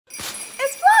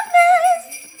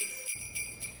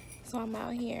So I'm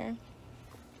out here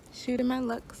shooting my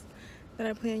looks that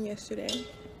I planned yesterday.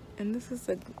 And this is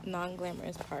the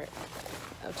non-glamorous part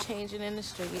of changing in the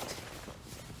street.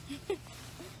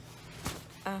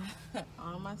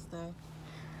 All my stuff.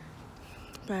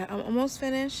 But I'm almost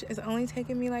finished. It's only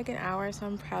taken me like an hour, so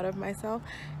I'm proud of myself.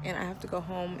 And I have to go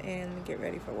home and get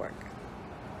ready for work.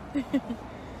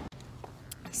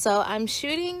 So I'm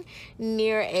shooting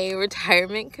near a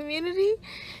retirement community,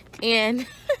 and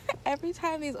every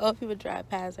time these old people drive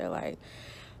past, they're like,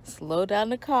 slow down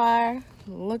the car,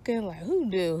 looking like, who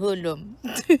them?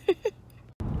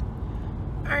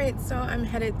 Alright, so I'm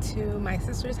headed to my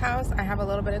sister's house. I have a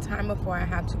little bit of time before I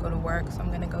have to go to work, so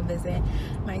I'm gonna go visit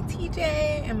my TJ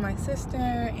and my sister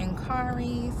and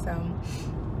Kari. So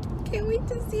can't wait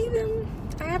to see them.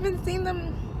 I haven't seen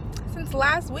them since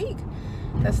last week.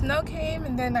 The snow came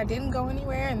and then I didn't go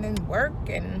anywhere, and then work,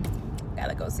 and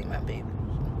gotta go see my baby.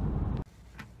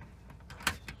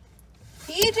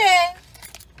 TJ!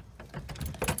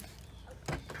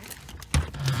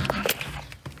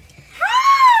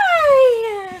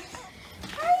 Hi!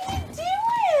 How you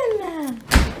doing?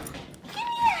 Give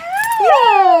me a hug!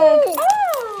 Oh!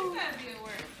 You gotta be at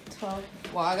work. 12.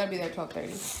 Well, I gotta be there at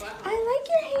 12:30. I like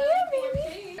your hair,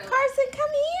 baby. Carson,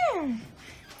 come here.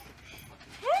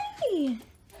 Hey!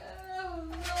 Oh,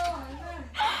 no.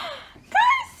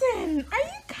 Carson, are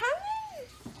you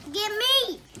coming? Get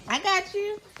me! I got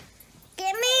you.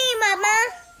 Get me, Mama!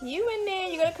 You in there.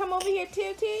 You gonna come over here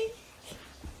too, T?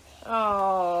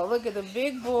 Oh, look at the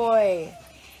big boy.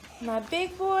 My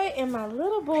big boy and my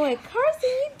little boy. Carson,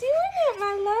 you doing it,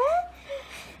 my love?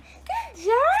 Good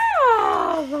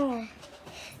job!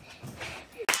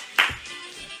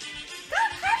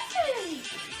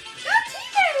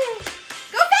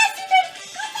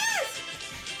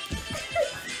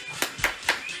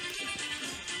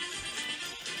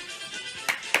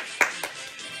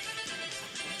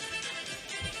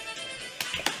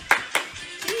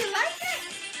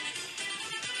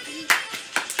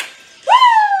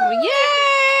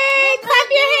 Yay! Clap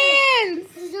your hands!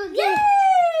 Yay!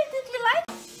 Did you like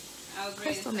it?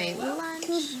 Crystal made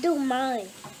lunch. Do mine.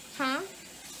 Huh?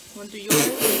 Want to do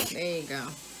yours? There you go.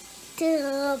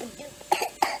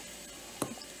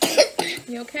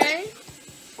 You okay?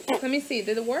 Let me see.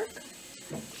 Did it work?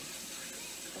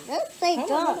 Let's say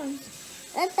Hold on.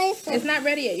 Let's say so. It's not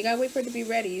ready yet. You gotta wait for it to be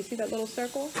ready. You see that little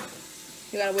circle?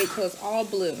 You gotta wait till it's all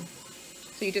blue.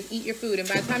 So you just eat your food, and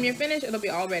by the time you're finished, it'll be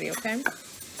all ready, okay?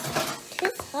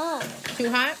 It's hot. Too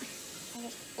hot?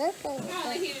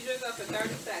 Only heated yours up for 30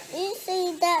 seconds. You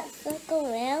see that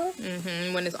circle round?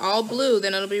 Mm-hmm. When it's all blue,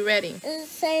 then it'll be ready. It'll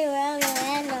say round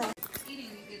and round.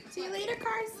 See you later,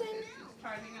 Carson.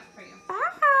 Charging up for you.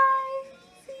 Bye.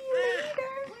 See you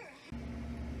later.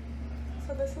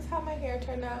 So this is how my hair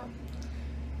turned out.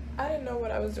 I didn't know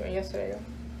what I was doing yesterday.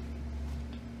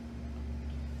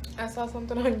 I saw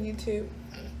something on YouTube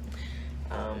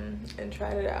and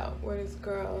tried it out where this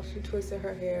girl, she twisted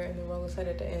her hair and the roller set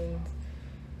at the ends.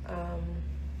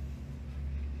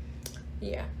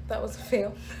 Yeah, that was a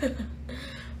fail.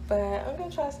 But I'm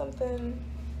gonna try something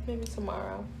maybe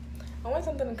tomorrow. I want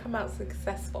something to come out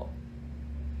successful.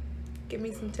 Give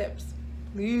me some tips,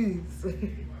 please.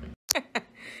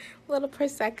 Little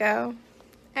Prosecco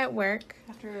at work.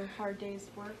 After a hard day's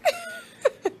work.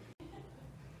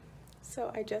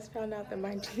 So I just found out that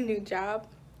my new job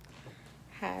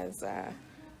has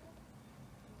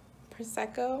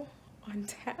Prosecco on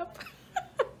tap.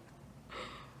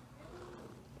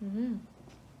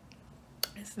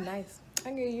 It's nice.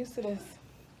 I get used to this.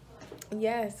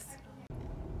 Yes.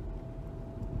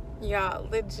 Y'all,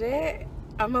 legit,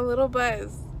 I'm a little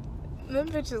buzzed. Them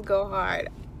bitches go hard.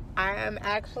 I am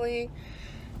actually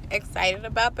excited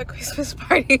about the Christmas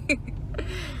party.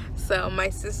 So my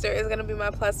sister is gonna be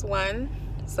my +1,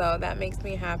 so that makes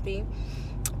me happy.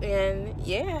 And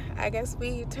yeah, I guess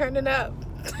we turn it up.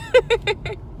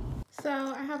 So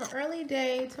I have an early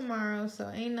day tomorrow, so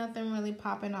ain't nothing really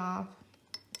popping off.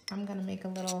 I'm gonna make a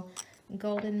little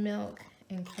golden milk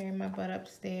and carry my butt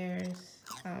upstairs.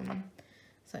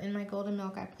 So in my golden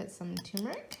milk, I put some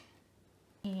turmeric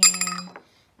and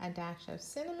a dash of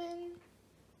cinnamon,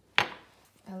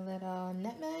 a little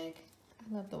nutmeg.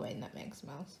 I love the way nutmeg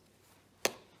smells.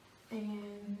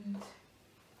 And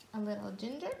a little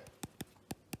ginger.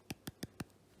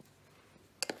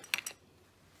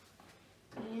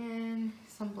 And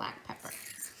some black pepper.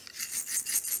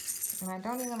 And I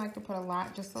don't even like to put a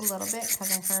lot, just a little bit,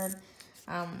 because I heard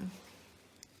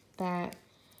that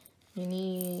you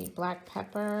need black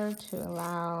pepper to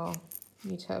allow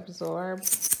you to absorb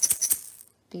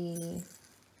the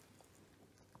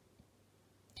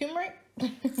turmeric.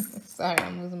 Sorry,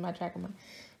 I'm losing my track of my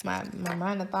my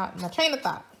mind of thought, my train of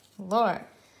thought. Lord,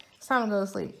 it's time to go to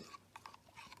sleep.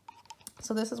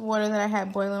 So this is water that I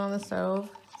had boiling on the stove.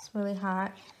 It's really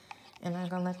hot. And I'm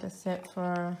gonna let this sit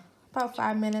for about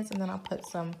 5 minutes, and then I'll put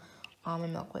some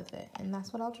almond milk with it. And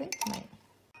that's what I'll drink tonight.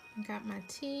 I got my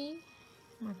tea.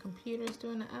 My computer's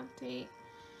doing an update.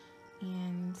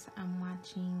 And I'm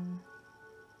watching,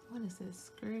 what is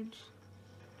this, Scrooge?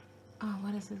 Oh,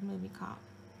 what is this movie called?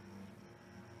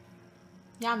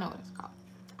 Y'all know what it's called.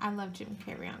 I love Jim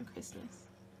Carrey on Christmas.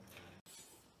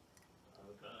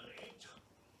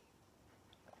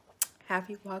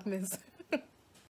 Happy Vlogmas.